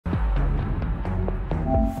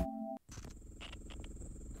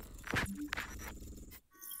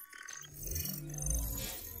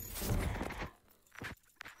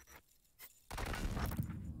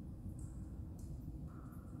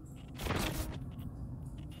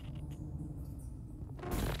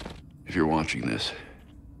If you're watching this,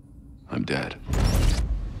 I'm dead.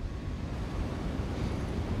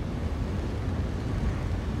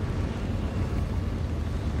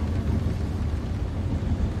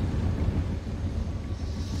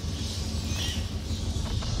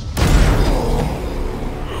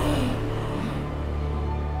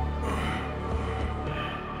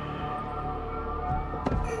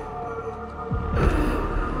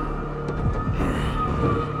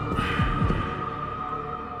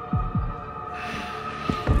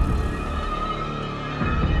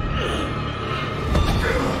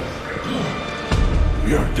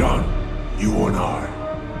 We're done, you and I.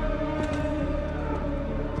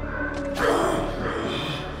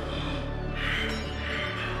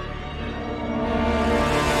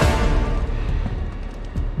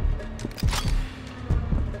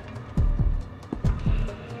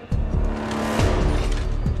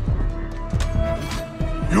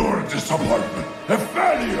 You're a disappointment, a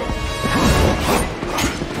failure!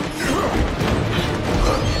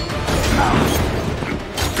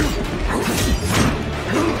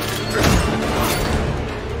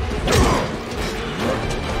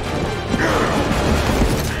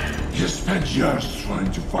 You spent years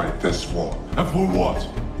trying to fight this war, and for what?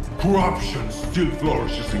 Corruption still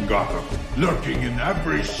flourishes in Gotham, lurking in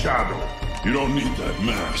every shadow. You don't need that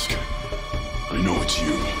mask. I know it's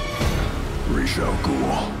you. Ra's al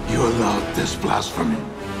Ghul. You allowed this blasphemy,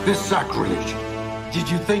 this sacrilege. Did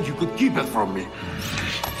you think you could keep it from me?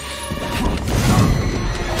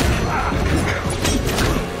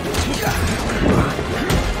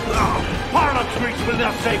 Parliament Streets will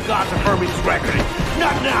not save Gotham from its reckoning.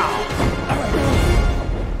 Not now!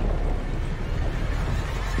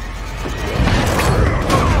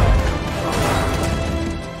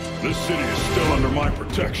 This city is still under my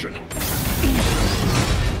protection.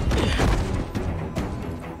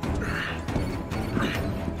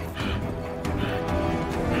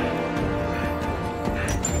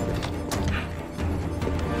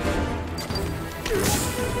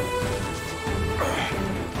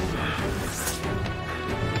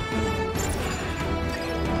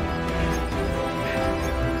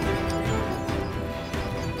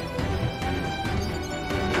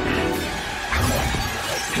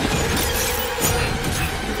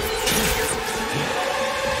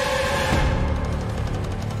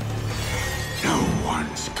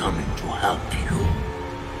 Coming to help you.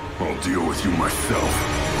 I'll deal with you myself.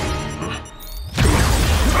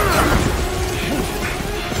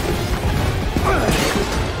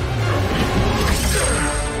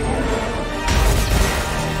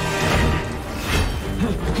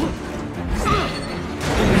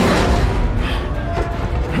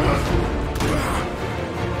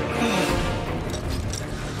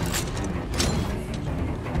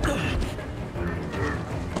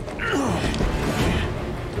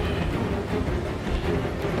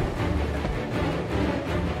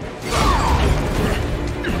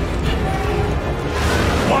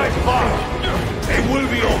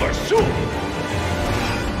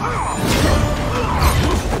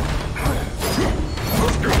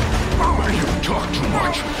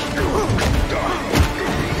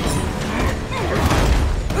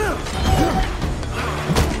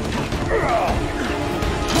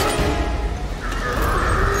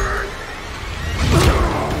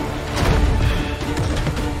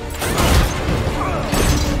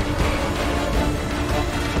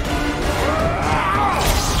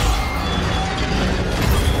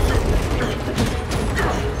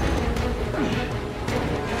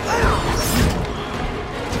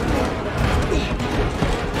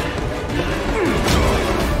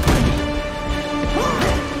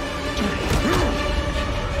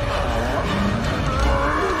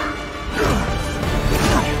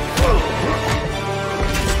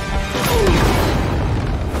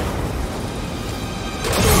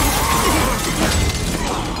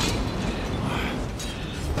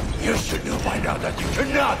 You should know by now that you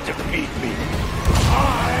cannot defeat me.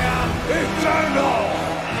 I am eternal!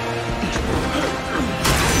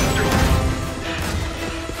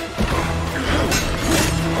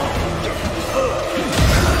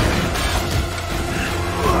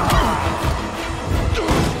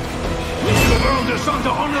 The world is under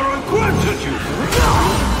honor and gratitude!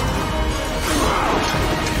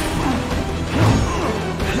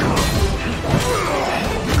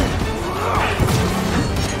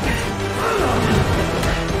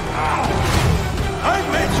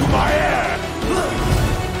 My heir!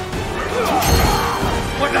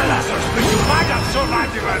 What the lessons but you might have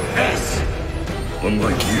survived even this!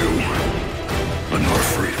 Unlike you, I'm not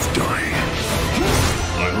afraid of dying.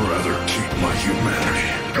 I'd rather keep my humanity.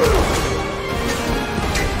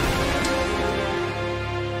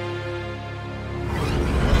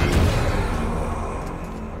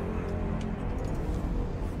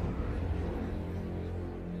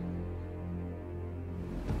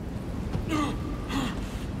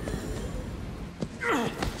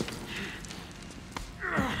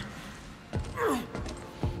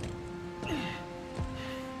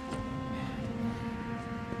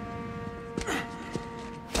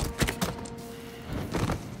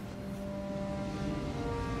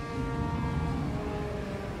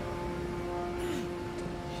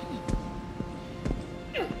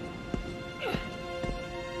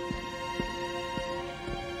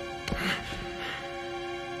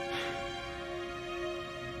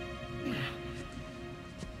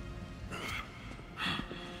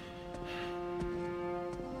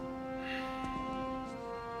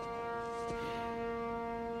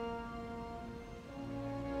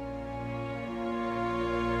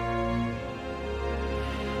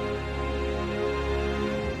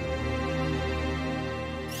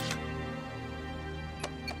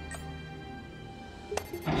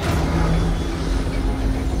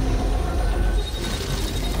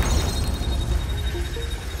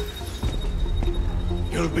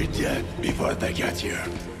 You'll be dead before they get here.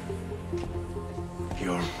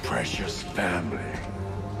 Your precious family.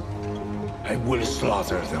 I will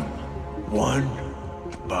slaughter them, one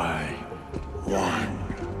by one.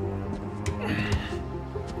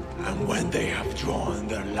 And when they have drawn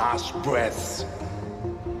their last breaths,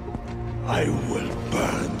 I will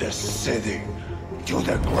burn the city to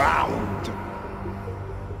the ground.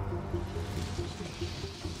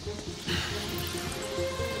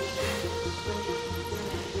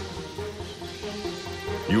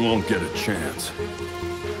 You won't get a chance.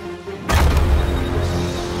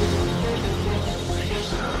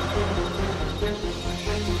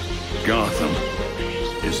 Gotham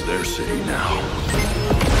is their city now.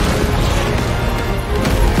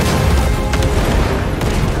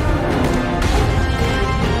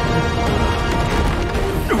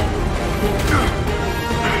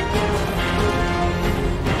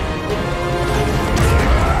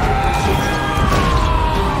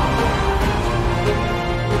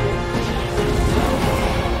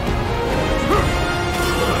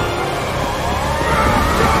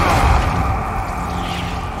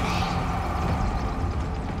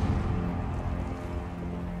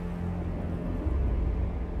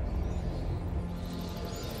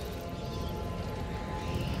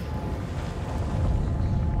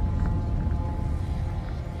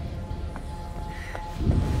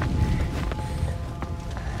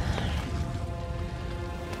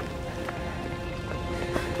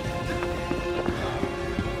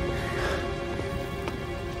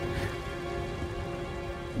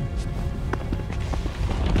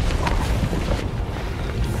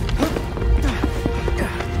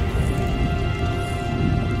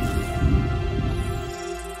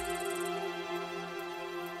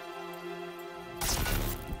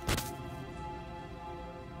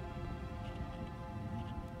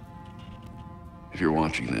 If you're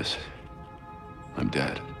watching this, I'm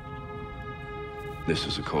dead. This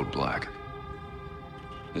is a code black.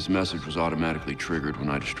 This message was automatically triggered when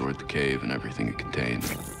I destroyed the cave and everything it contained.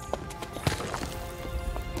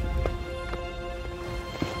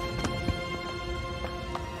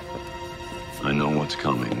 I know what's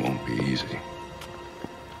coming won't be easy.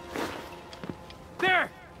 There!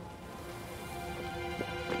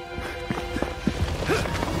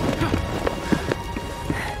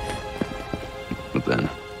 But then...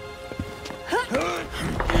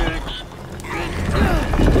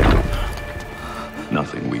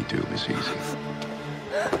 nothing we do is easy.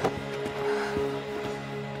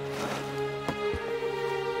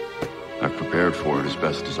 I've prepared for it as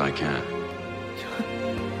best as I can.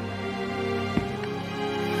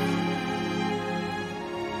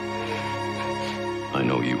 I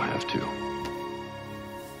know you have too.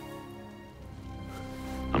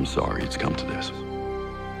 I'm sorry it's come to this.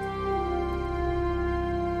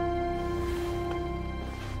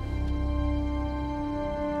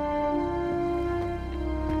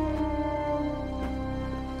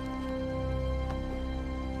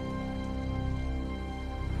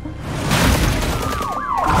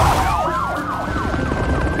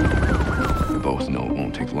 We both know it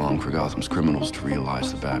won't take long for Gotham's criminals to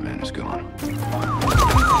realize the Batman is gone.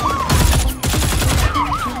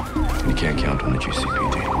 You can't count on the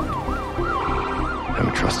GCPD.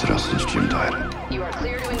 Haven't trusted us since Jim died. You are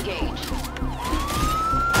clear to engage.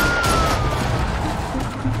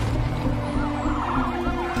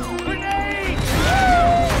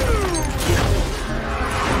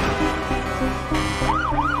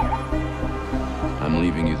 I'm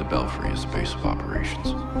leaving you the Belfry as the base of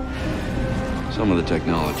operations. Some of the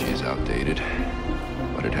technology is outdated,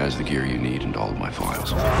 but it has the gear you need and all of my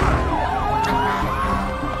files.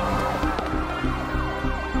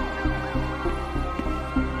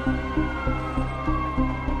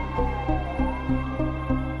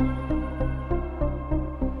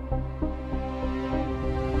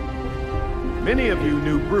 Many of you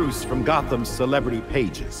knew Bruce from Gotham's celebrity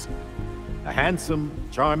pages. A handsome,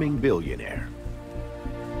 charming billionaire.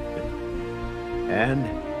 And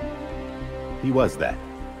he was that.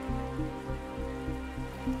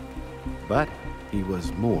 But he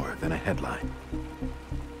was more than a headline.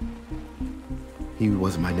 He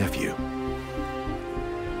was my nephew.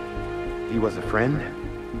 He was a friend,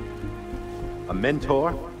 a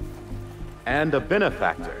mentor, and a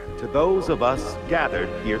benefactor to those of us gathered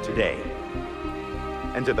here today.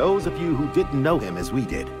 And to those of you who didn't know him as we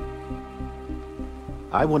did,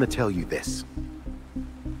 I want to tell you this.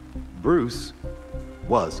 Bruce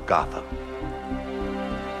was Gotham.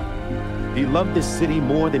 He loved this city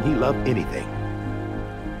more than he loved anything.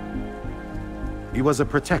 He was a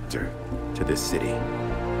protector to this city.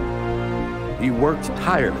 He worked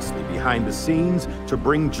tirelessly behind behind the scenes to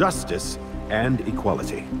bring justice and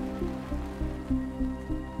equality.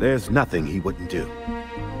 There's nothing he wouldn't do.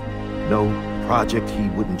 No project he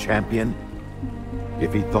wouldn't champion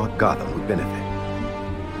if he thought Gotham would benefit.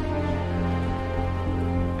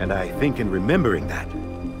 And I think in remembering that,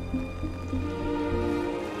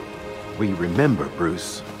 we remember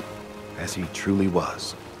Bruce as he truly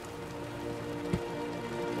was.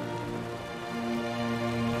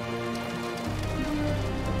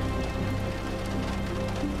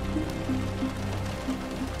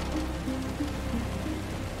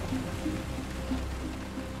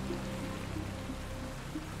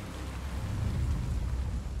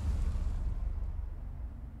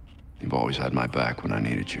 You've always had my back when I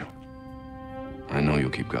needed you. I know you'll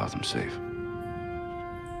keep Gotham safe.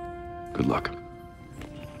 Good luck.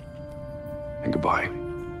 And goodbye.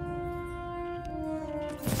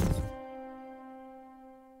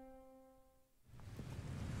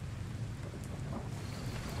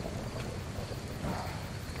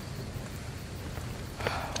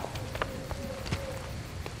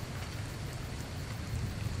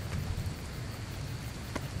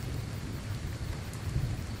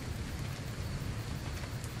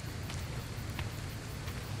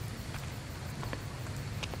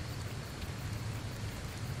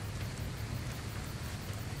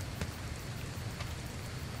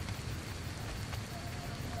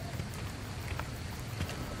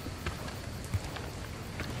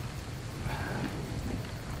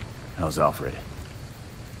 How's Alfred?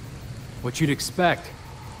 What you'd expect.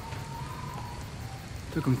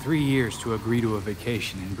 Took him 3 years to agree to a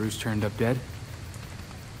vacation, and Bruce turned up dead.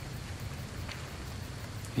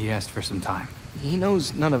 He asked for some time. He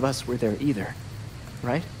knows none of us were there either,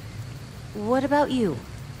 right? What about you?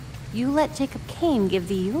 You let Jacob Kane give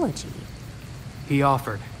the eulogy. He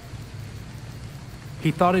offered. He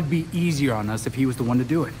thought it'd be easier on us if he was the one to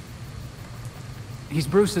do it. He's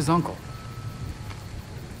Bruce's uncle.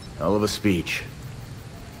 Hell of a speech.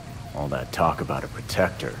 All that talk about a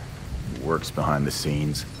protector who works behind the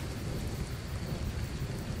scenes.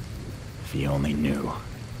 If he only knew.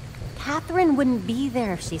 Catherine wouldn't be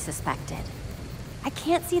there if she suspected. I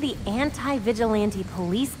can't see the anti-vigilante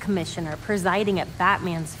police commissioner presiding at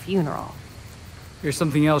Batman's funeral. Here's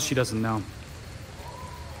something else she doesn't know.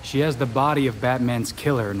 She has the body of Batman's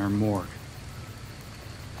killer in her morgue.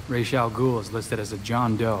 Ra's al Ghul is listed as a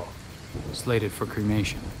John Doe, slated for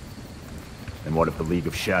cremation. And what if the League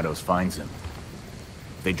of Shadows finds him?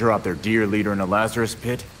 If they drop their dear leader in a Lazarus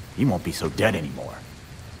pit, he won't be so dead anymore.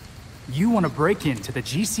 You want to break into the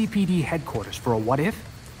GCPD headquarters for a what-if?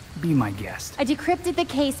 Be my guest. I decrypted the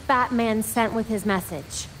case Batman sent with his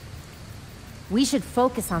message. We should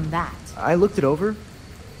focus on that. I looked it over,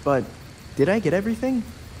 but did I get everything?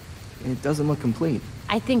 It doesn't look complete.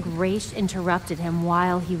 I think Ra's interrupted him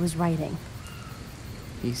while he was writing.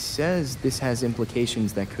 He says this has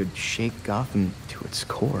implications that could shake Gotham to its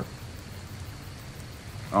core.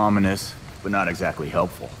 Ominous, but not exactly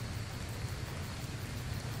helpful.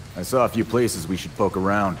 I saw a few places we should poke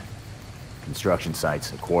around. Construction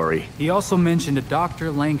sites, a quarry. He also mentioned a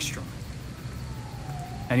Dr. Langstrom.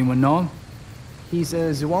 Anyone know him? He's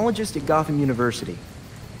a zoologist at Gotham University.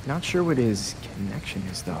 Not sure what his connection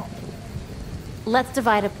is, though. Let's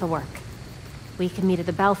divide up the work. We can meet at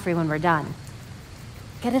the Belfry when we're done.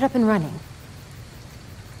 Get it up and running.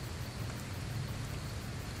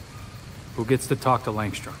 Who gets to talk to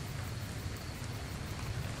Langstrom?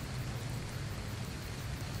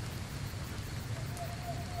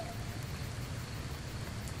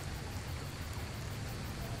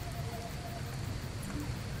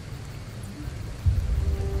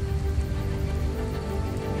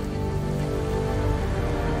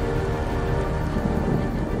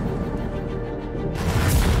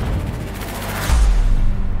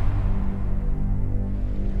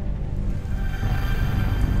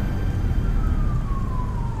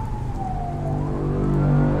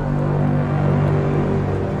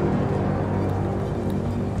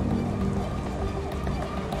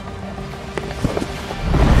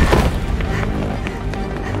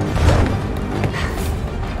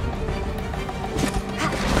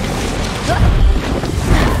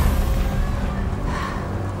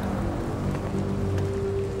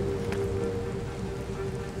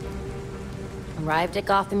 Arrived at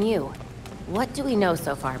Gotham U. What do we know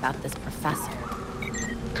so far about this professor?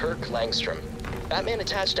 Kirk Langstrom. Batman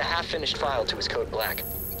attached a half-finished file to his code black.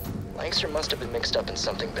 Langstrom must have been mixed up in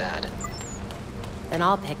something bad. Then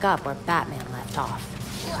I'll pick up where Batman left off.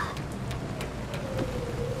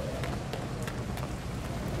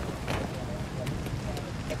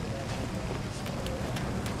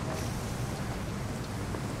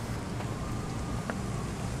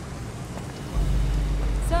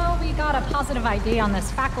 we got a positive ID on this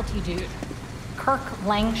faculty dude, Kirk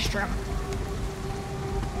Langstrom.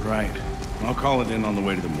 Right. I'll call it in on the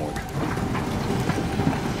way to the morgue.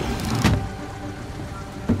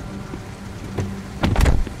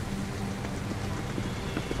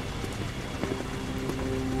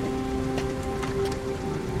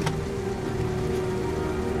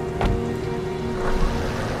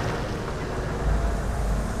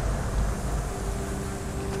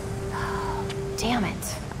 Damn it.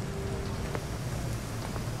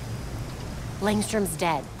 Langstrom's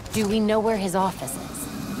dead. Do we know where his office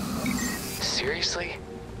is? Seriously?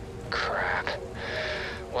 Crap.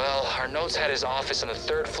 Well, our notes had his office on the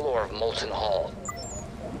 3rd floor of Molten Hall.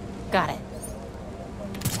 Got it.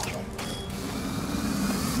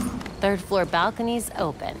 3rd floor balcony's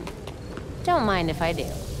open. Don't mind if I do.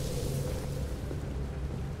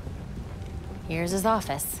 Here's his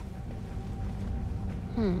office.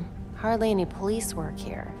 Hardly any police work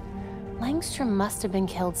here. Langstrom must have been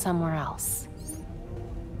killed somewhere else.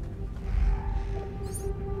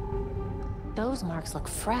 Those marks look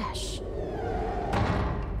fresh.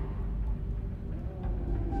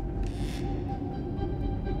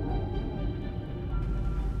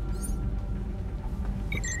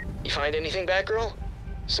 You find anything, Batgirl?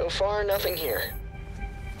 So far, nothing here.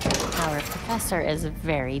 Our professor is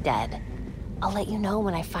very dead. I'll let you know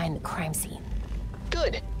when I find the crime scene.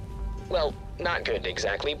 Good. Well, not good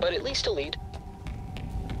exactly, but at least a lead.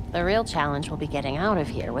 The real challenge will be getting out of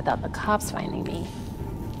here without the cops finding me.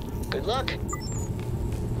 Good luck.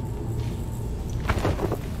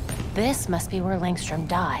 This must be where Langstrom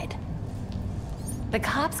died. The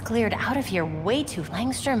cops cleared out of here way too.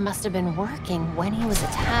 Langstrom must have been working when he was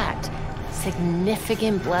attacked.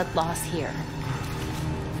 Significant blood loss here.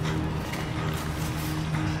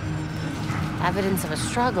 Evidence of a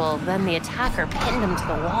struggle, then the attacker pinned him to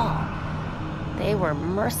the wall. They were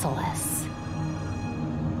merciless.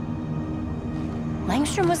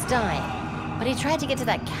 Langstrom was dying, but he tried to get to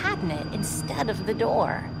that cabinet instead of the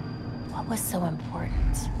door. What was so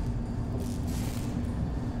important?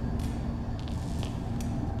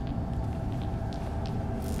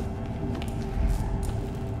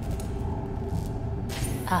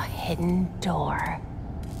 A hidden door.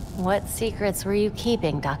 What secrets were you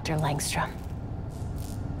keeping, Dr. Langstrom?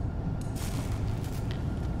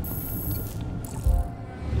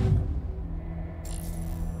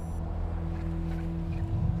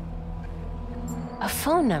 A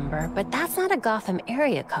phone number, but that's not a Gotham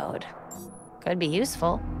area code. Could be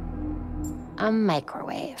useful. A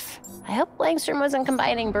microwave. I hope Langstrom wasn't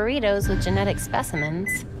combining burritos with genetic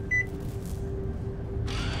specimens.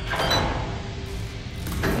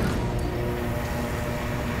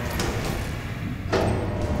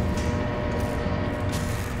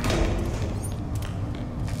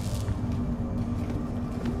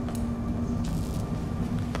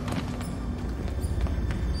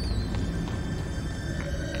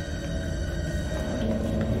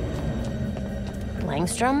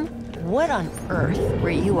 Langstrom, what on earth were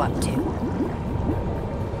you up to?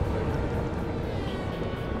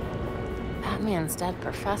 Batman's dead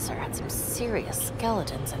professor had some serious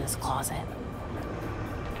skeletons in his closet.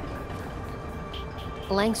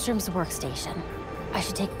 Langstrom's workstation. I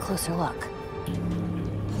should take a closer look.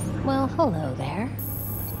 Well, hello there.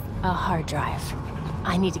 A hard drive.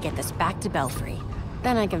 I need to get this back to Belfry.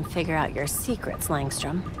 Then I can figure out your secrets,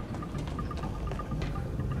 Langstrom.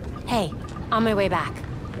 Hey. On my way back,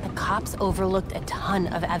 the cops overlooked a ton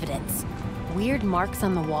of evidence. Weird marks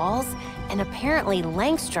on the walls, and apparently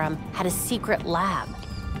Langstrom had a secret lab.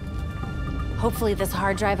 Hopefully this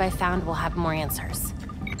hard drive I found will have more answers.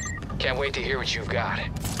 Can't wait to hear what you've got.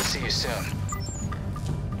 See you soon.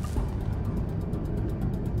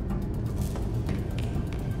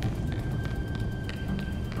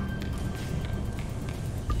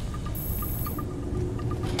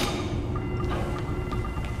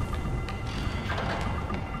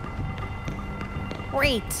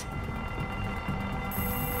 Great.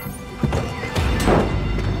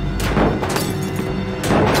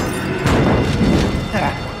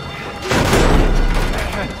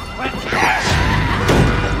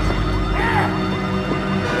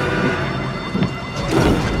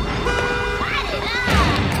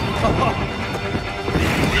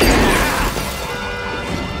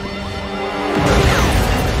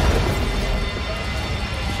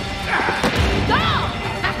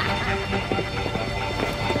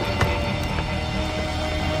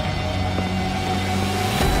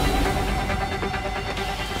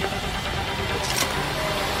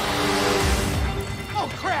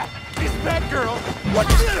 Batgirl! What?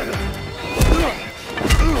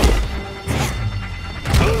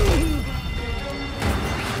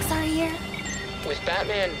 Sorry, With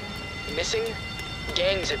Batman missing,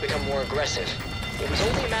 gangs had become more aggressive. It was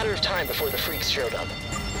only a matter of time before the freaks showed up.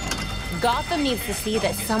 Gotham needs to see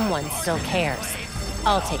that someone still cares.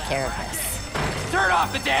 I'll take care of this. Turn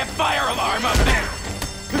off the damn fire alarm up there!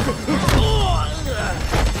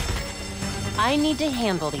 I need to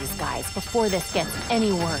handle these guys before this gets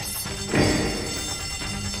any worse.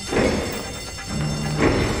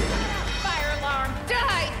 Fire alarm!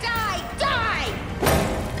 Die! Die! Die!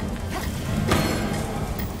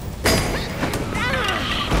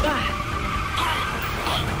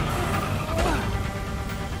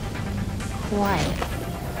 Quiet.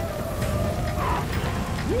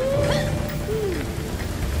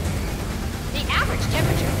 The average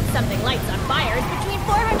temperature when something lights on fire is between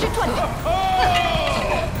 420.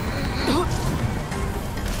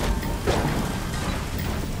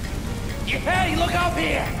 Hey, look up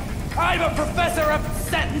here! I'm a professor of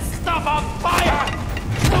setting stuff on fire!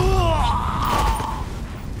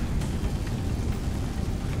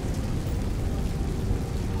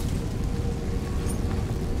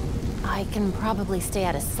 I can probably stay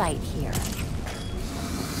out of sight here.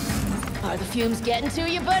 Are the fumes getting to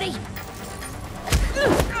you, buddy?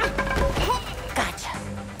 Gotcha.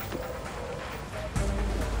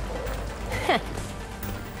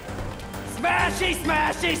 Smashy,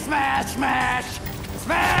 smashy, smash, smash!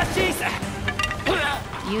 Smashy,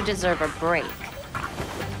 smash! You deserve a break.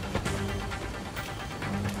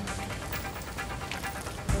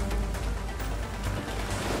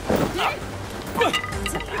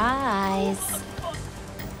 Surprise!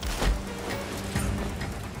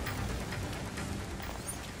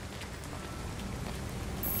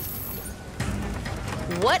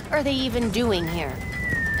 What are they even doing here?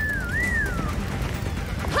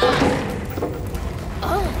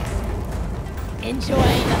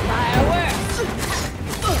 Enjoying the fireworks.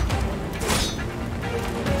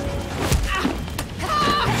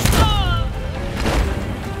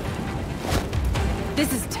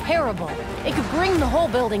 This is terrible. It could bring the whole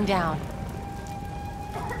building down.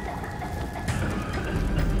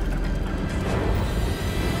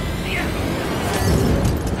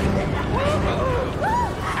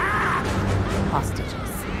 Hostages.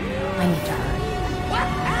 I need to hurry.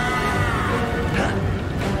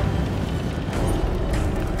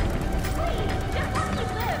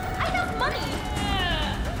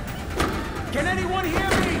 Can anyone hear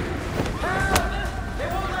me? Help! They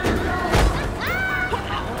won't let us go!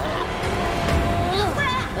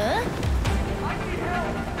 I need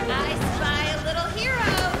help! I spy a little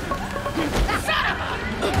hero. Shut up!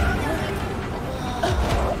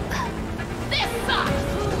 This sucks.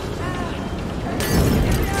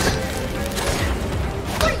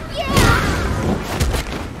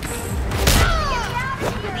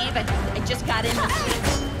 Believe it. I just got in the seat.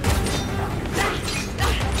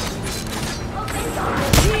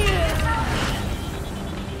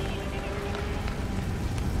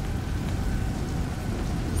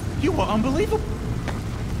 You were unbelievable.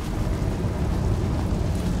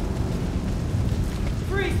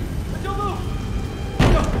 Freeze! Don't move!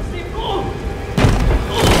 Go, Steve!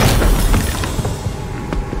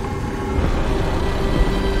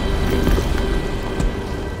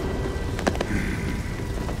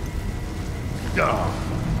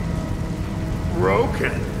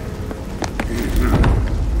 Broken.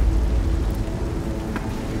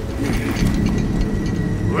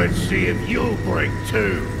 Let's see if you'll break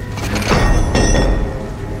too.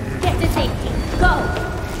 Get to safety. Go.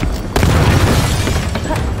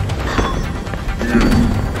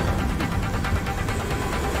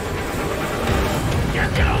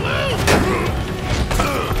 You're gonna live.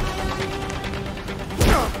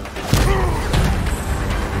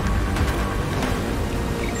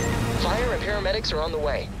 Fire and paramedics are on the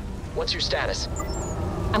way. What's your status?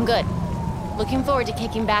 I'm good. Looking forward to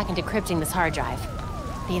kicking back and decrypting this hard drive.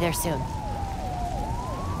 Be there soon.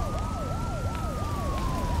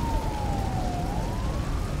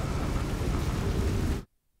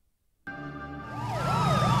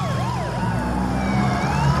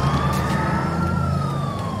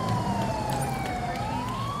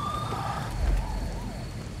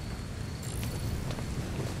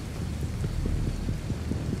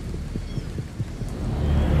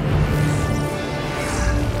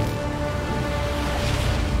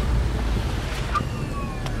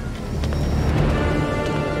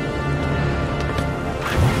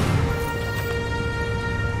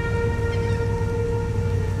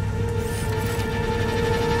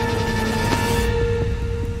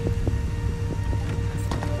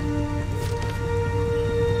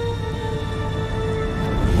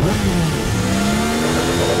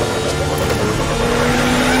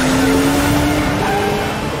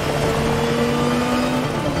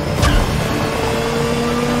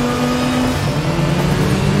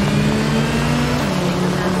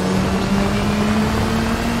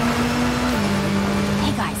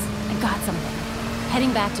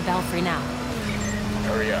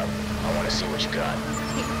 Hurry up. I want to see what you got.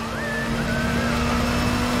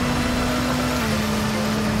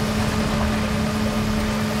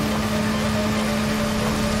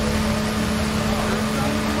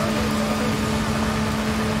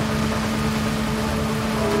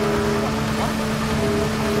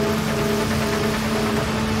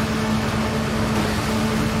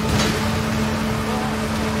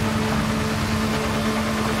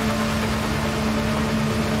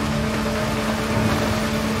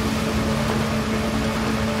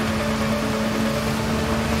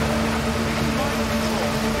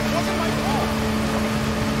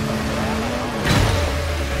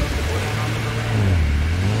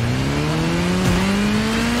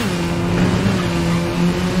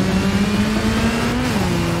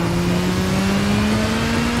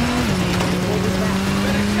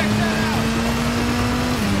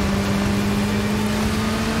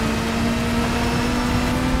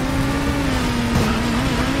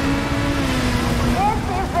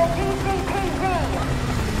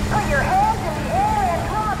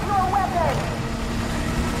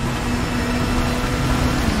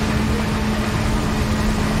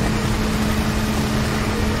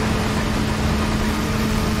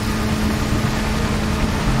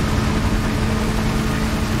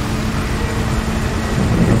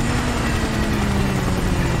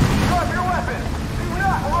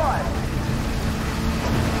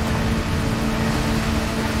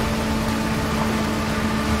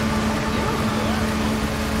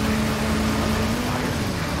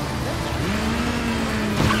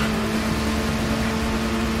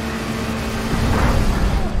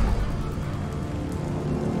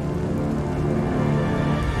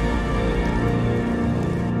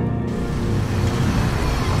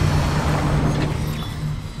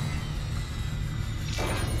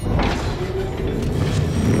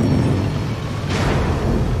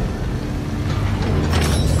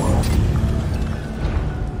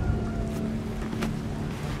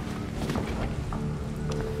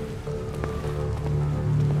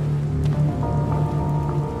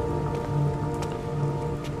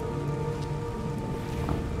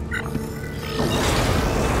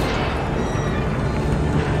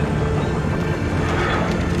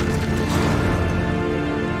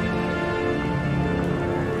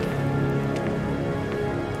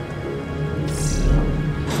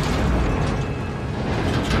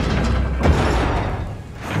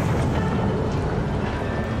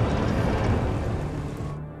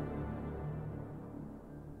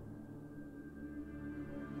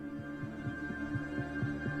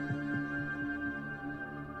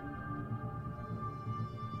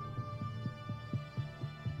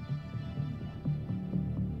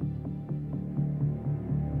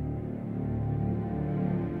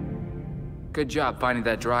 Good job finding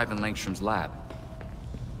that drive in Langstrom's lab.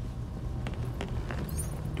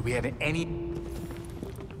 Do we have any...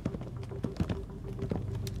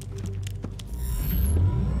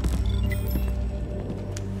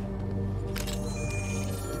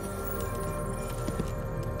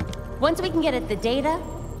 Once we can get at the data,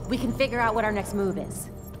 we can figure out what our next move is.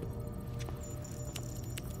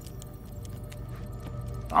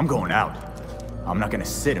 I'm going out. I'm not gonna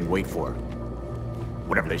sit and wait for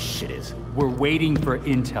whatever this shit is. We're waiting for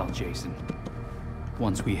intel, Jason.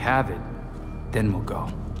 Once we have it, then we'll go.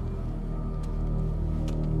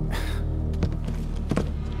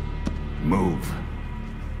 Move.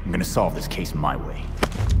 I'm gonna solve this case my way.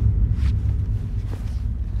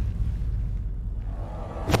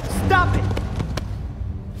 Stop it!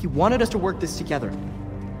 He wanted us to work this together.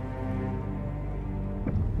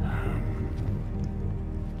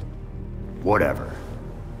 Whatever.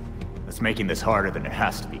 It's making this harder than it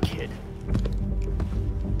has to be, kid.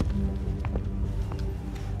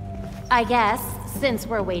 I guess, since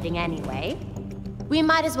we're waiting anyway, we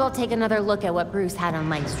might as well take another look at what Bruce had on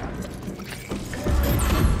Langstrom.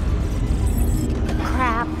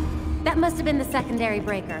 Crap. That must have been the secondary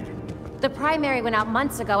breaker. The primary went out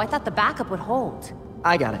months ago. I thought the backup would hold.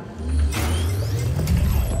 I got it.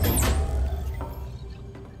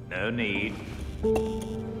 No need.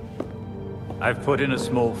 I've put in a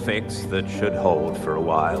small fix that should hold for a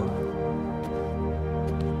while.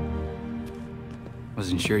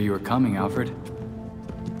 Wasn't sure you were coming, Alfred.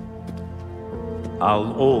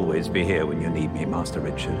 I'll always be here when you need me, Master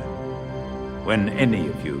Richard. When any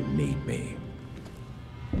of you need me.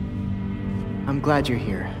 I'm glad you're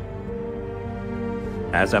here.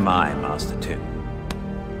 As am I, Master Tim.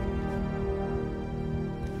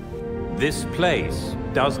 This place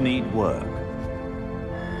does need work.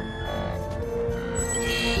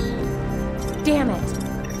 Damn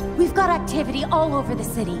it! We've got activity all over the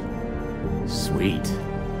city. Sweet.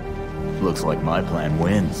 Looks like my plan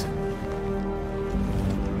wins.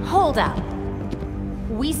 Hold up.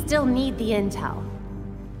 We still need the intel.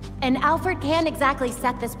 And Alfred can't exactly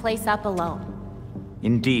set this place up alone.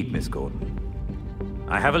 Indeed, Miss Gordon.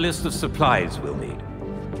 I have a list of supplies we'll need.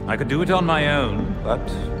 I could do it on my own, but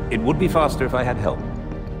it would be faster if I had help.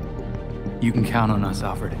 You can count on us,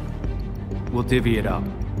 Alfred. We'll divvy it up.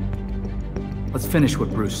 Let's finish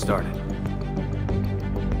what Bruce started.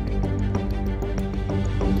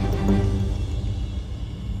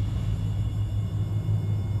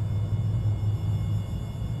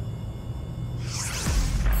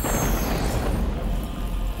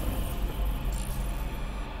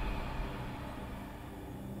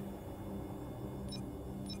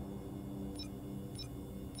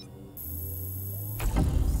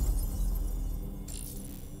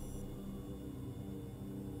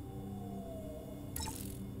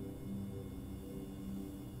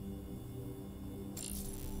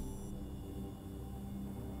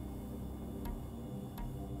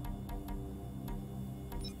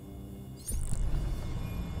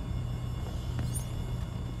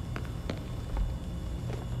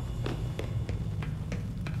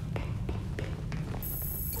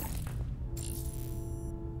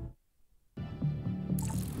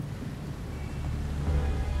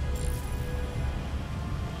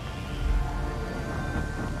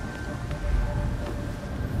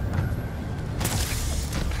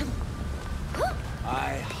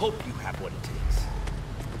 I hope you have what it takes.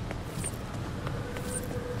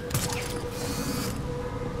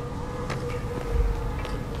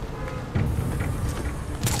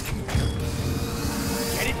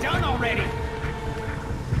 Get it done already!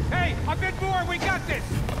 Hey, a bit more, we got this!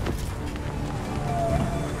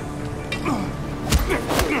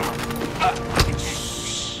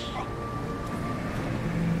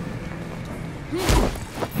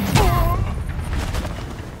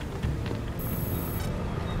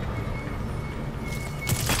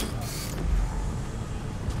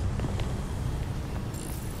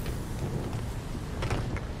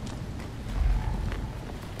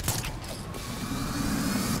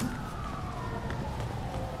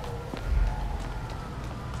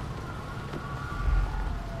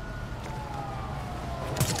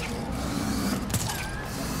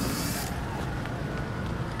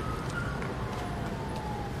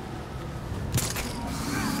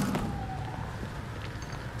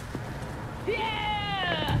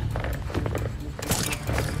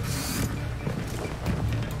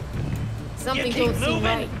 Something don't seem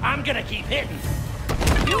right. I'm gonna keep hitting.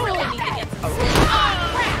 You really need to get some sleep. Oh,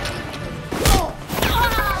 crap!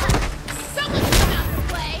 Someone's come out to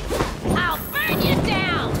play. I'll burn you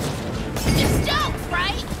down. You're stoked,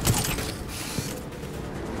 right?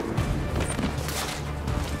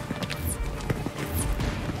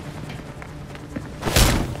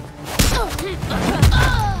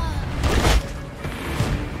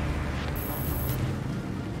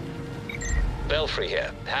 Belfry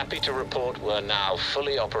here. Happy to report we're now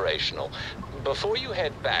fully operational. Before you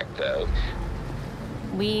head back, though...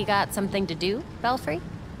 We got something to do, Belfry?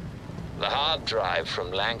 The hard drive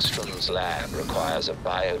from Langstrom's lab requires a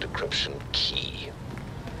biodecryption key.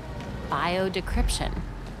 Biodecryption.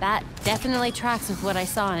 That definitely tracks with what I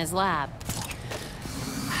saw in his lab.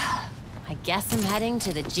 I guess I'm heading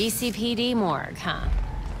to the GCPD morgue, huh?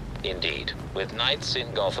 Indeed. With nights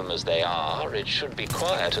in Gotham as they are, it should be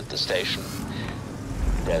quiet at the station.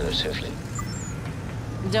 Relatively.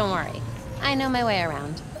 Don't worry. I know my way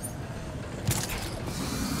around.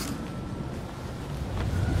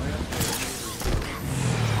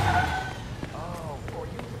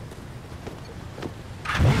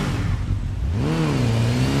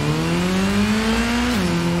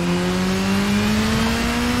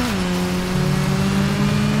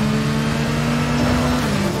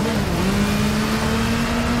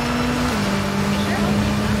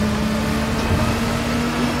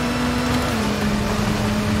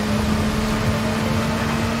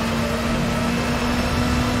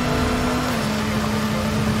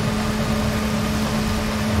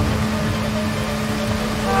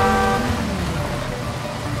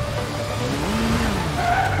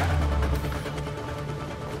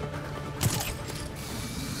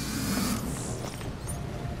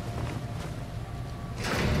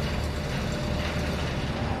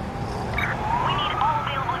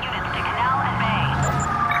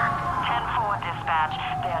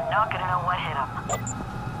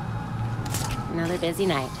 Another busy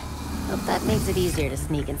night. Hope that makes it easier to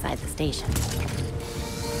sneak inside the station.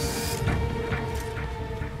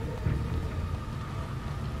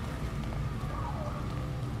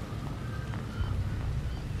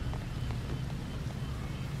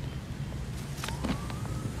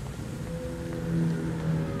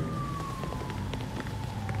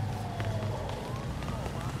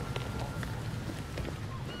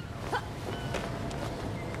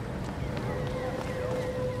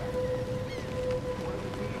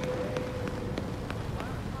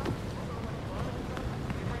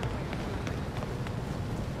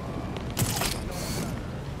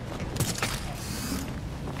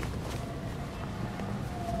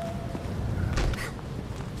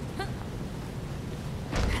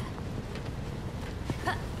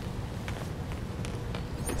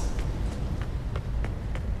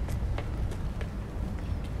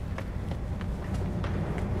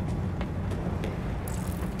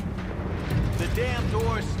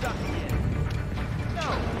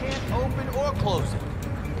 Door closing.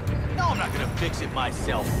 No, I'm not gonna fix it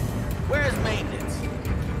myself. Where's maintenance?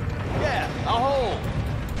 Yeah, a hole.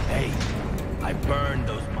 Hey, I burned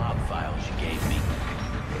those mob files you gave me.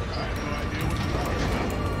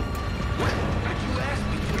 What did you ask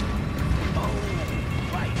me to? Oh,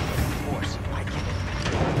 right, of course, I get it.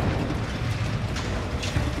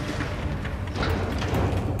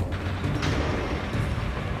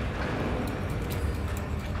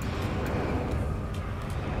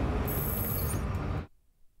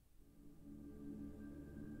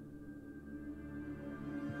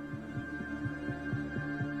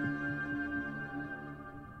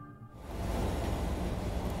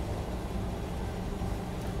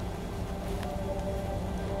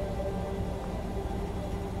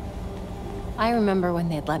 I remember when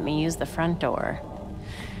they'd let me use the front door.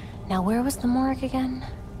 Now, where was the morgue again?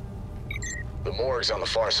 The morgue's on the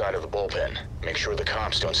far side of the bullpen. Make sure the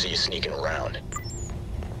cops don't see you sneaking around.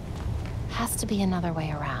 Has to be another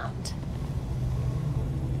way around.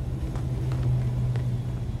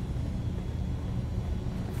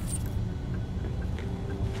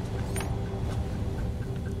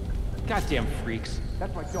 Goddamn freaks.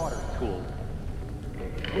 That's my daughter's tool.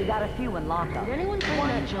 We got a few in lockup. Did anyone find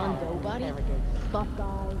that John Doe body? Buff guy,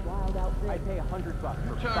 wild outfit. I'd pay $100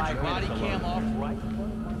 for Turn 5 your body minutes cam alone. off, right?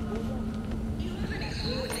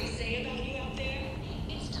 What they say about you out there?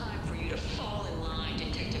 It's time for you to fall in line,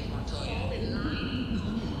 Detective Montoya. Fall in line.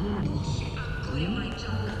 I'm clear my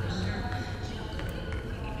job, Commissioner.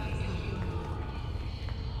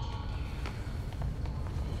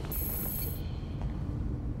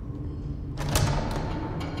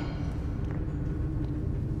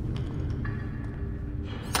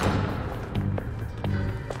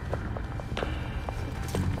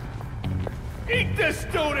 Eat the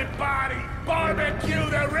student body! Barbecue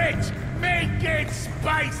the rich! Make it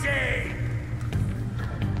spicy!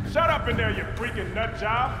 Shut up in there, you freaking nut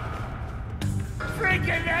job!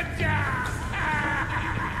 Freaking nut job!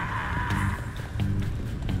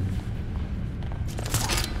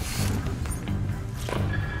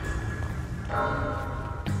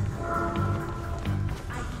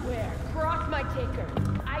 I swear, cross my taker.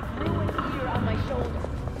 I grew an ear on my shoulder.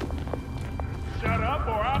 Shut up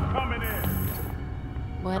or I'm coming in!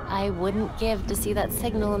 What I wouldn't give to see that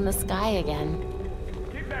signal in the sky again.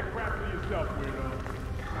 Keep that crap to yourself, weirdo.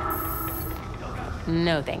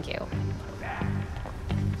 No, thank you.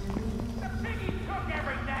 The piggy took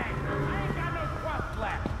everything! I ain't got no trust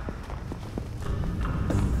left!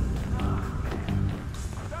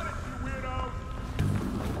 Shut it, you weirdo!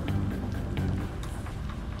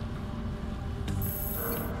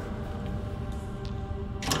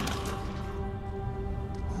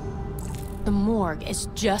 The morgue is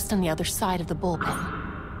just on the other side of the bullpen.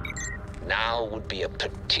 Now would be a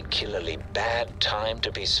particularly bad time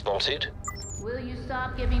to be spotted. Will you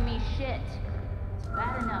stop giving me shit? It's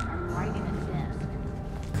bad enough I'm writing at a desk.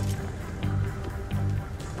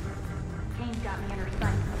 Kane's got me in her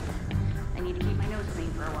sights. I need to keep my nose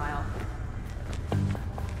clean for a while.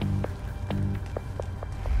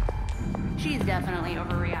 She's definitely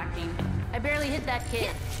overreacting. I barely hit that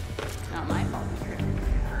kid. Not my fault.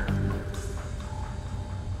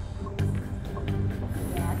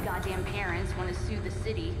 Bad goddamn parents want to sue the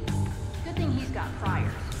city. Good thing he's got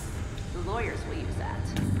priors. The lawyers will use that.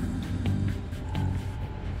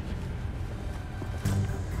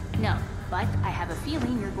 No, but I have a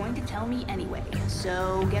feeling you're going to tell me anyway,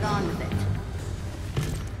 so get on with it.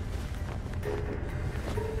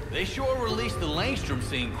 They sure released the Langstrom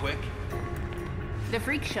scene quick. The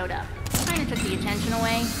freak showed up. Kinda took the attention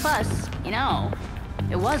away. Plus, you know,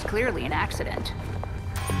 it was clearly an accident.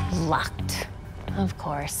 Locked. Of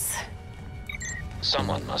course.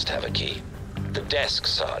 Someone must have a key. The desk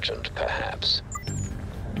sergeant, perhaps.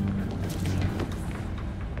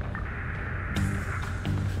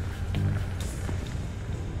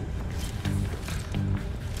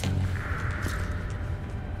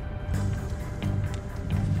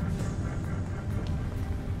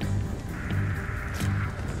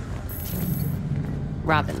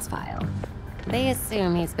 Robin's file. They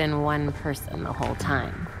assume he's been one person the whole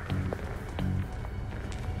time.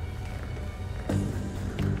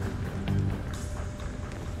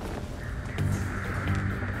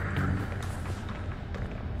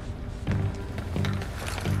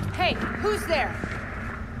 Hey, who's there?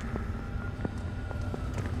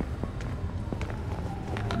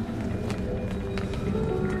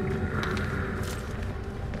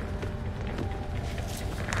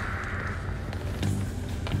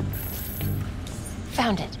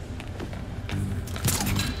 Found it.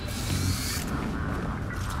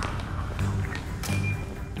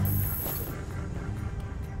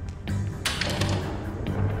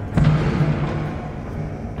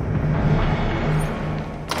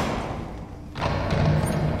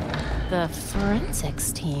 The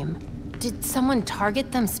forensics team. Did someone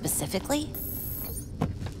target them specifically?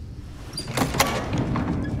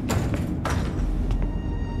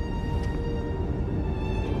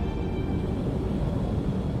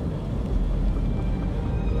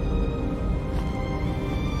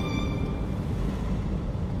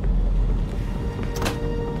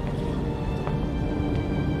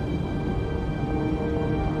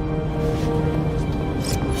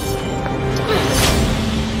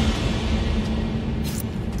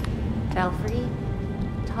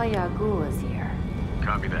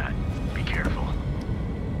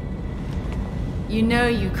 You know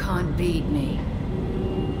you can't beat me.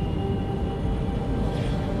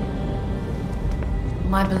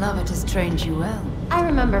 My beloved has trained you well. I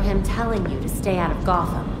remember him telling you to stay out of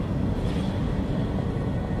Gotham.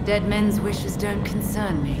 Dead men's wishes don't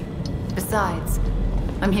concern me. Besides,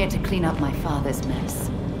 I'm here to clean up my father's mess.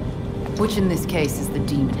 Which in this case is the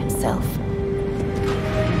demon himself.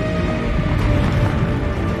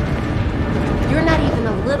 You're not even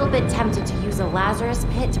a little bit tempted to use a Lazarus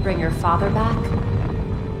pit to bring your father back?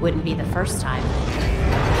 Wouldn't be the first time.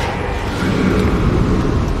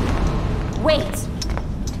 Wait!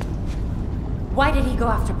 Why did he go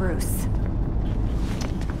after Bruce?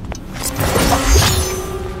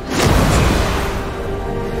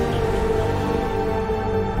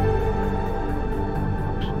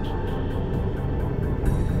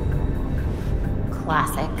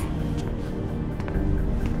 Classic.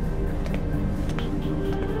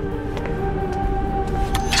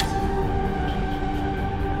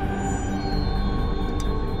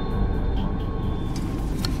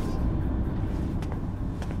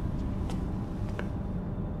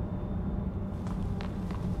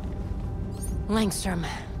 Langstrom.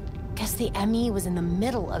 Guess the ME was in the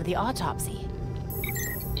middle of the autopsy.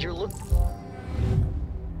 You're look...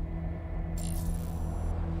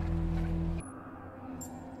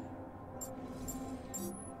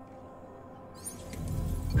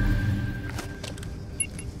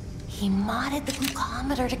 He modded the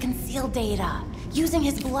glucometer to conceal data, using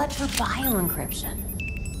his blood for bioencryption.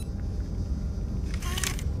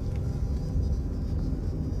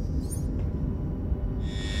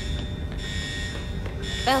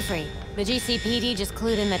 Belfry, the GCPD just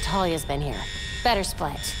clued in that Talia's been here. Better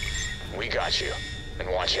split. We got you. And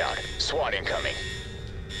watch out. SWAT incoming.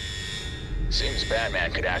 Seems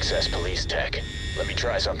Batman could access police tech. Let me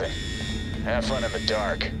try something. Have fun in the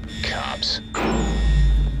dark, cops.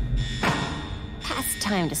 Past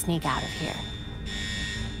time to sneak out of here.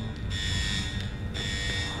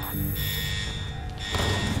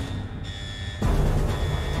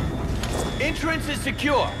 Entrance is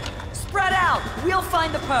secure. Spread out! We'll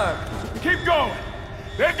find the perp! Keep going!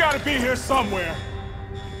 They gotta be here somewhere!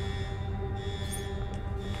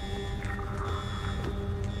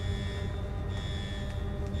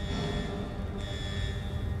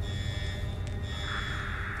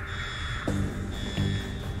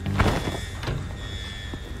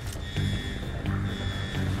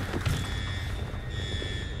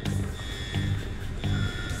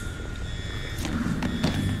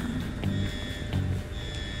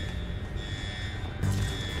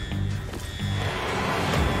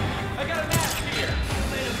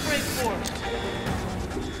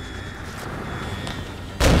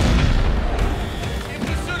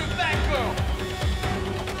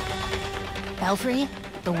 Belfry,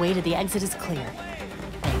 the way to the exit is clear.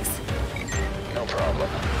 Thanks. No problem.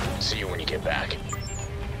 See you when you get back.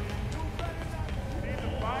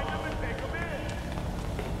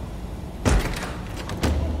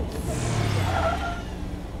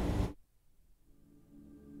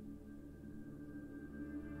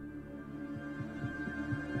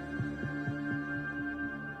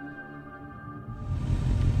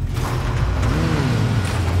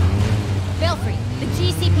 Belfry, the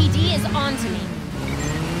GCPD is on to me.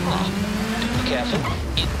 Careful.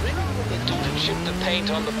 It really wouldn't do to chip the paint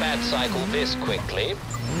on the bat cycle this quickly.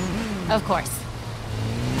 Of course.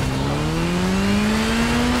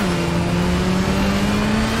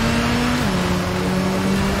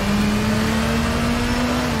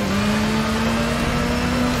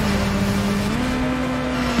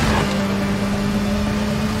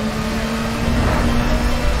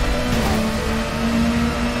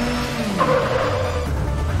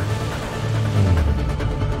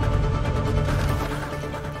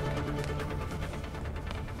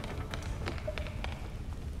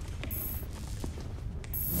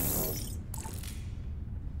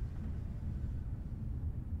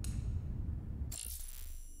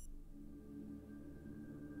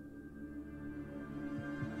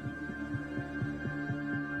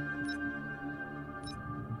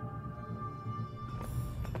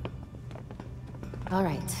 All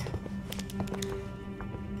right.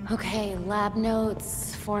 Okay, lab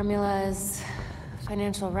notes, formulas,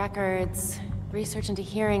 financial records, research into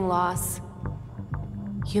hearing loss,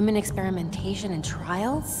 human experimentation and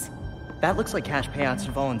trials? That looks like cash payouts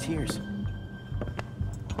to volunteers.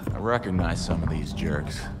 I recognize some of these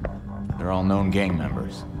jerks. They're all known gang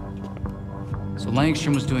members. So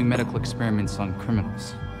Langstrom was doing medical experiments on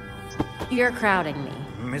criminals. You're crowding me.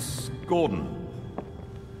 Miss Gordon.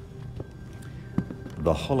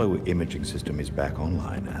 The hollow imaging system is back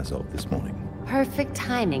online as of this morning. Perfect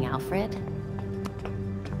timing, Alfred.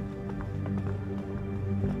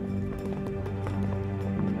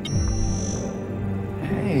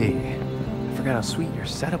 Hey, I forgot how sweet your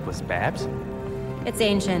setup was, Babs. It's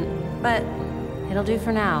ancient, but it'll do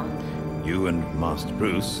for now. You and Master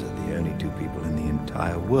Bruce are the only two people in the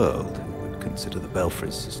entire world who would consider the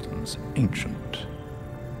Belfry systems ancient.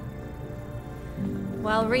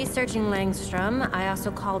 While researching Langstrom, I also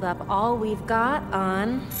called up all we've got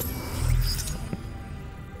on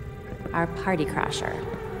our party crasher.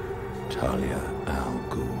 Talia al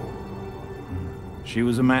Ghul. She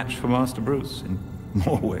was a match for Master Bruce in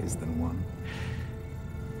more ways than one.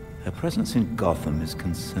 Her presence in Gotham is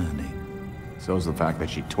concerning. So's the fact that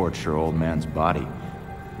she torched her old man's body.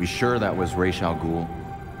 We sure that was Ra's al Ghul?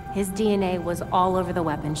 His DNA was all over the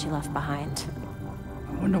weapon she left behind.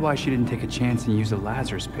 I wonder why she didn't take a chance and use the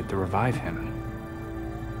Lazarus pit to revive him.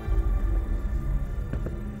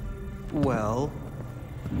 Well,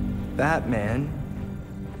 Batman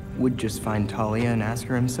would just find Talia and ask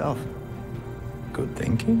her himself. Good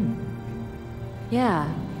thinking. Yeah,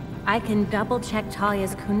 I can double-check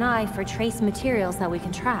Talia's kunai for trace materials that we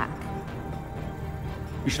can track.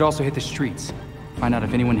 We should also hit the streets. Find out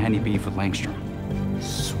if anyone had any beef with Langstrom.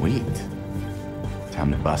 Sweet.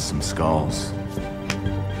 Time to bust some skulls.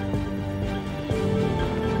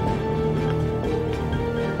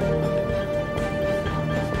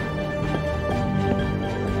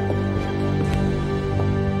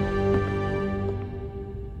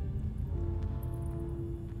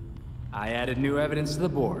 I added new evidence to the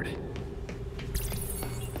board.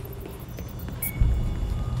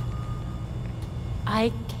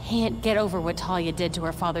 I can't get over what Talia did to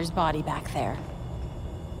her father's body back there.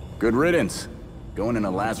 Good riddance. Going in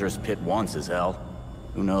a Lazarus pit once is hell.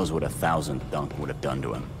 Who knows what 1,000th dunk would have done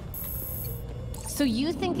to him. So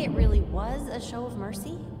you think it really was a show of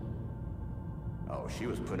mercy? Oh, she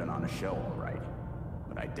was putting on a show, all right.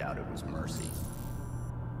 But I doubt it was mercy.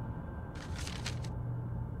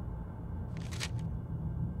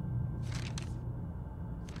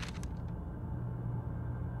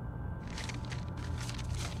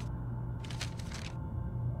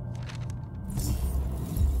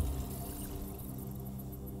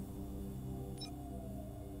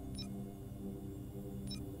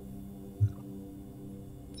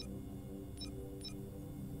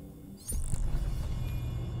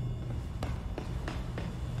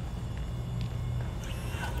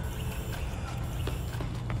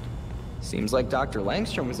 Seems like Dr.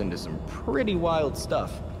 Langstrom was into some pretty wild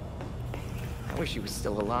stuff. I wish he was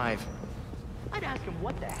still alive. I'd ask him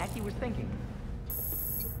what the heck he was thinking.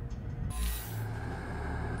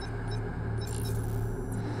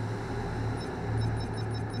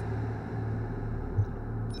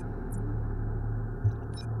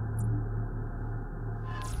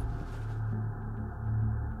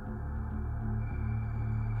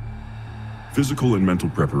 Physical and mental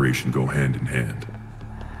preparation go hand in hand.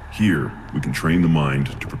 Here, we can train the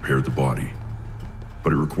mind to prepare the body,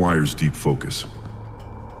 but it requires deep focus.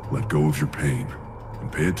 Let go of your pain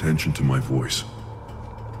and pay attention to my voice.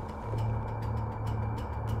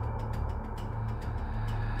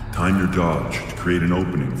 Time your dodge to create an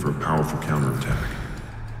opening for a powerful counterattack.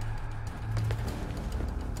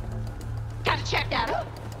 Gotta check that out.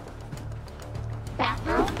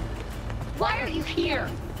 Batgirl? Why are you here?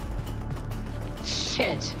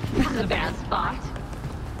 Shit, this is a bad spot.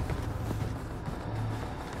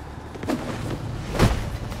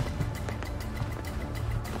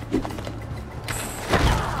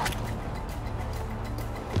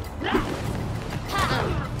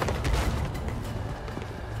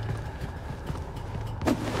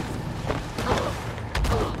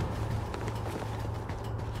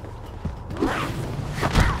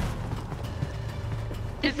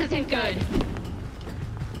 This isn't good.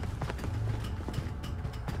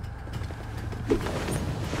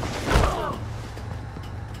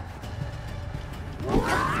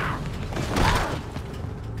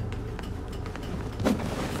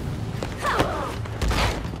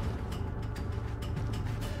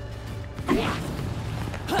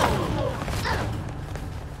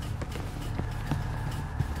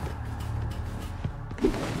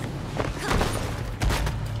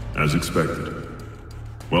 As expected.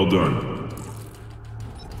 Well done.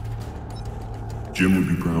 Jim would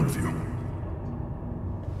be proud of you.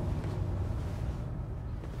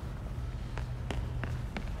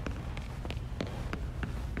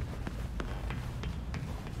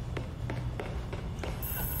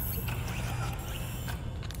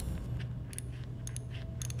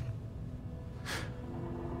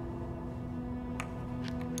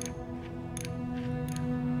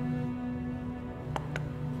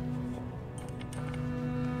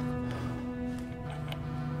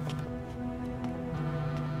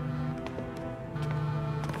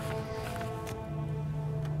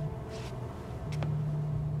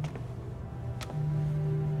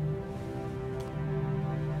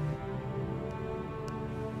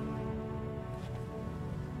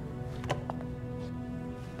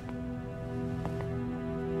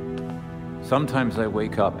 Sometimes I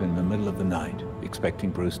wake up in the middle of the night, expecting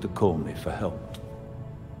Bruce to call me for help.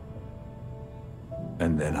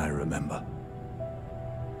 And then I remember.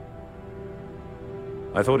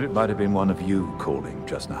 I thought it might have been one of you calling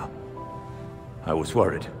just now. I was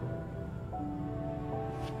worried.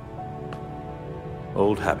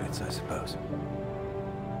 Old habits, I suppose.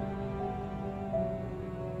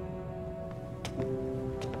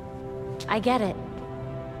 I get it.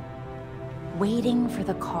 Waiting for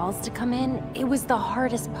the calls to come in, it was the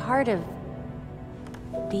hardest part of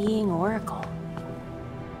being Oracle.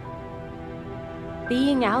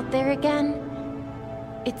 Being out there again,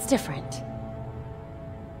 it's different.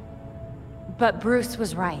 But Bruce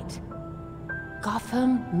was right.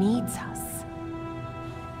 Gotham needs us.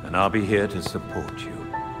 And I'll be here to support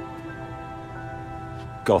you.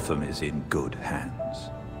 Gotham is in good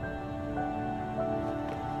hands.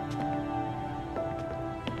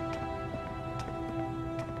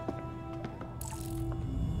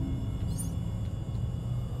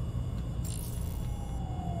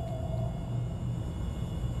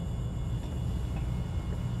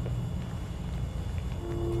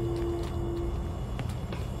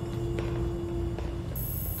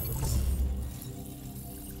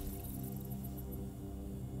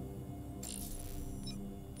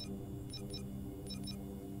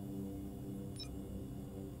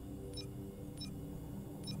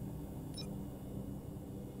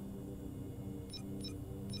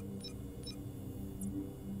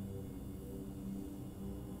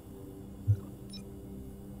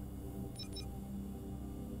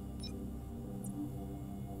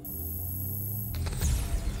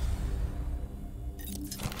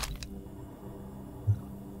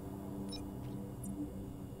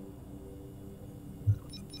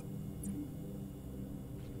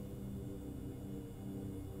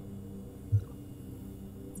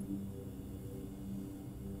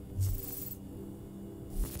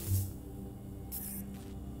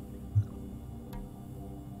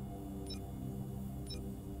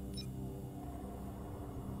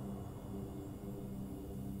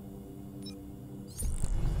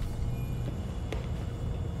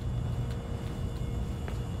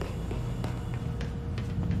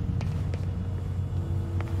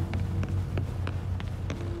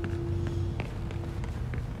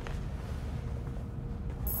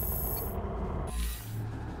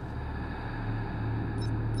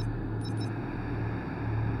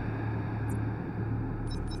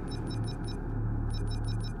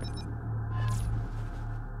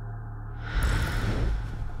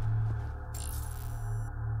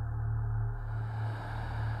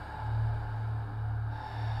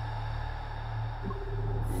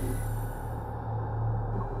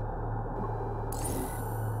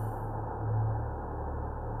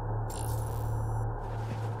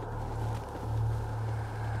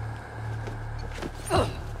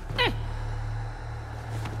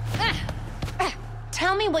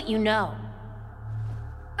 Tell me what you know.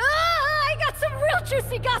 I got some real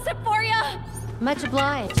juicy gossip for you! Much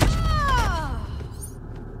obliged.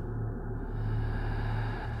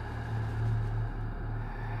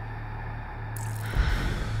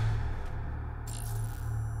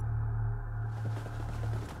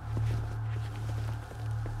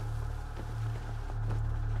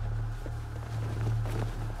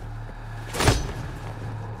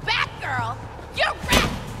 Batgirl! You're wrecked!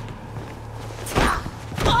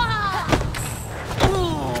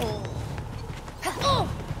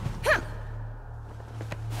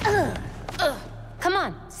 Come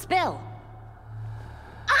on, spill.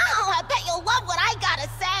 Oh, I bet you'll love what I gotta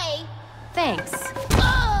say! Thanks.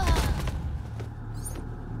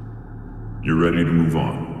 You're ready to move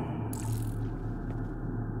on.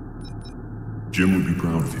 Jim would be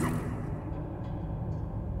proud of you.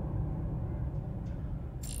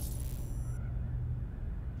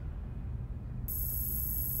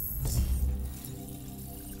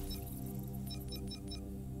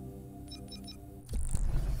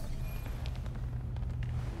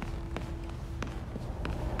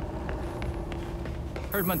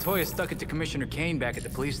 Heard Montoya stuck it to Commissioner Kane back at the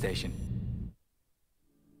police station.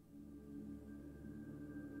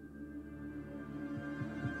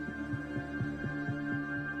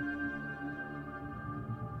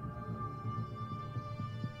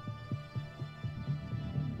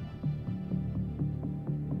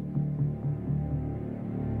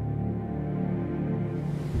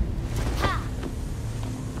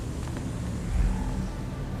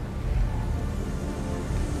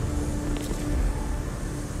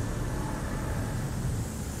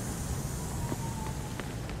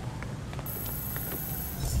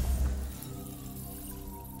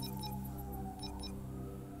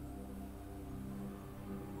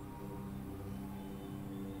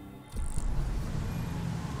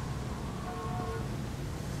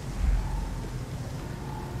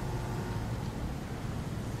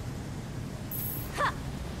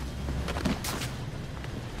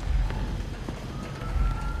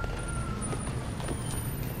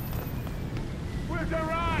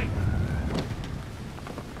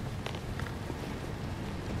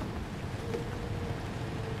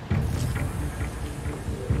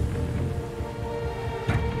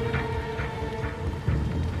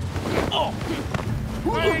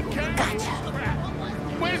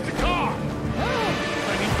 Where's the car?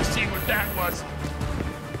 I need to see what that was.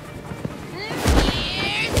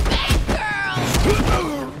 Here's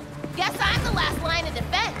Batgirl! Guess I'm the last line of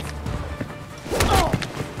defense.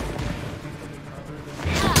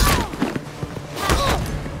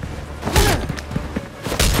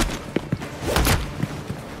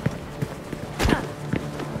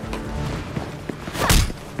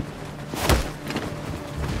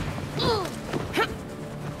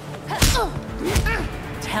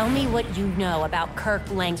 Tell me what you know about Kirk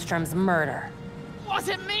Langstrom's murder.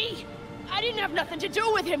 Wasn't me! I didn't have nothing to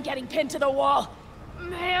do with him getting pinned to the wall.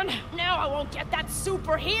 Man, now I won't get that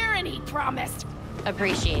super hearing he promised.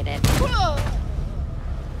 Appreciate it. Whoa.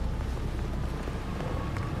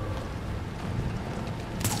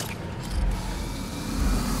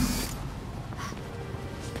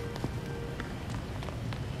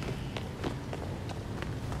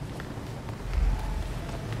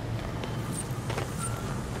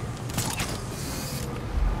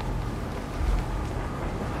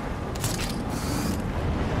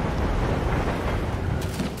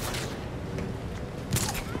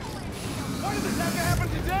 Why did this have to happen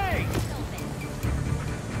today?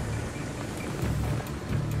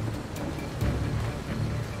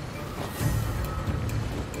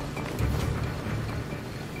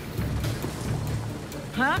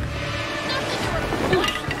 Huh?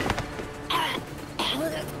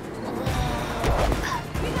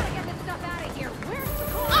 We gotta get this stuff out of here. Where's the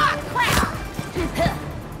car? Ah, crap!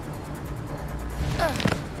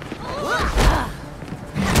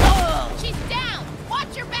 She's down!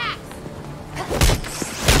 Watch your backs!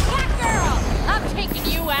 Batgirl! I'm taking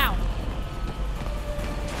you out!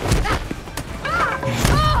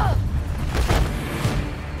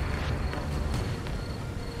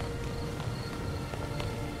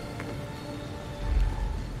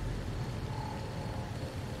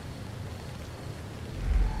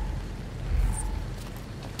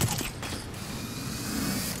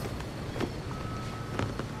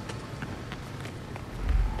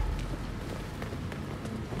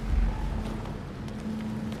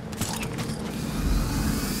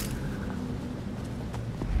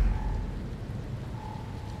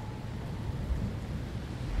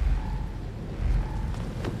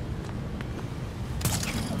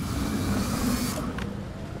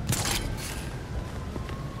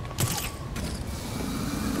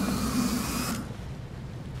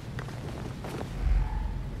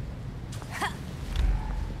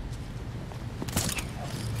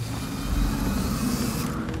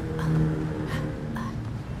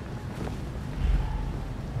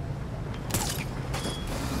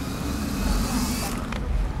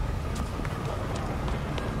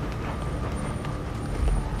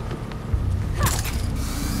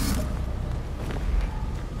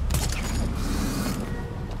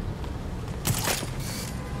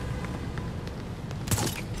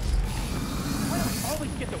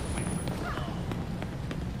 Always get the win.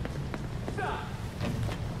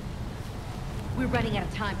 We're running out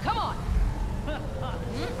of time. Come on!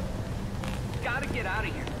 Gotta get out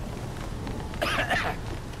of here.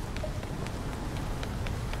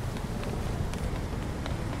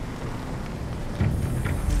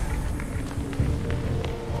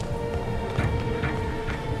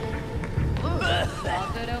 All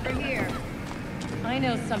good over here. I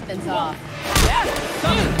know something's off.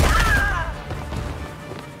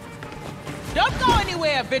 Don't go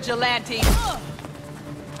anywhere, vigilante!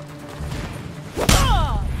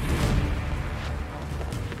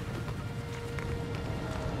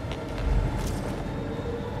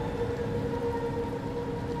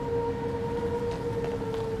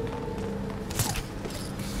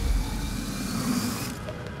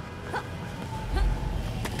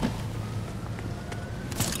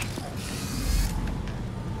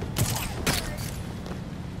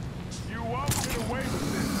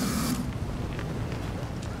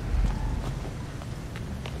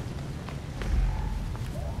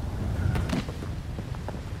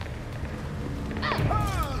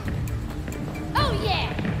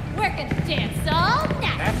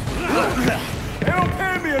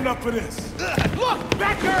 up for this. Look,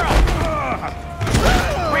 Batgirl!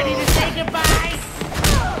 Ready to say goodbye?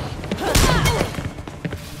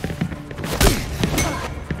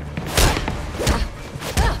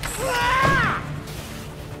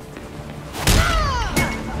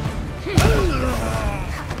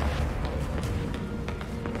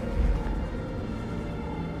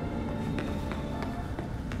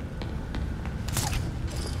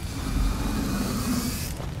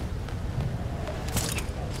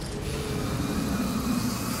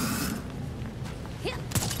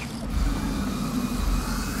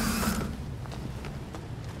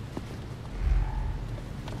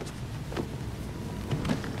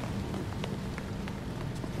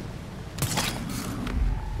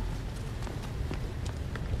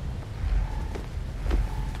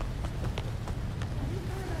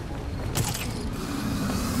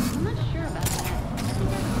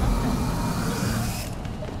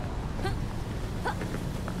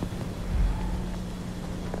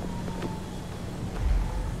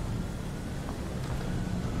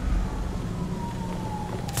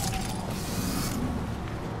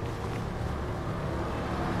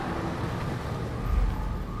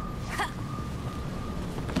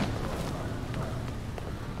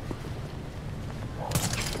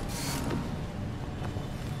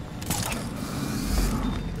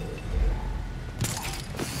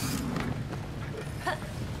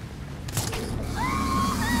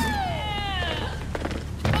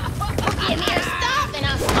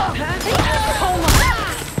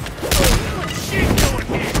 What's she doing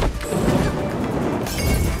here?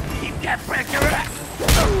 Keep that pressure up!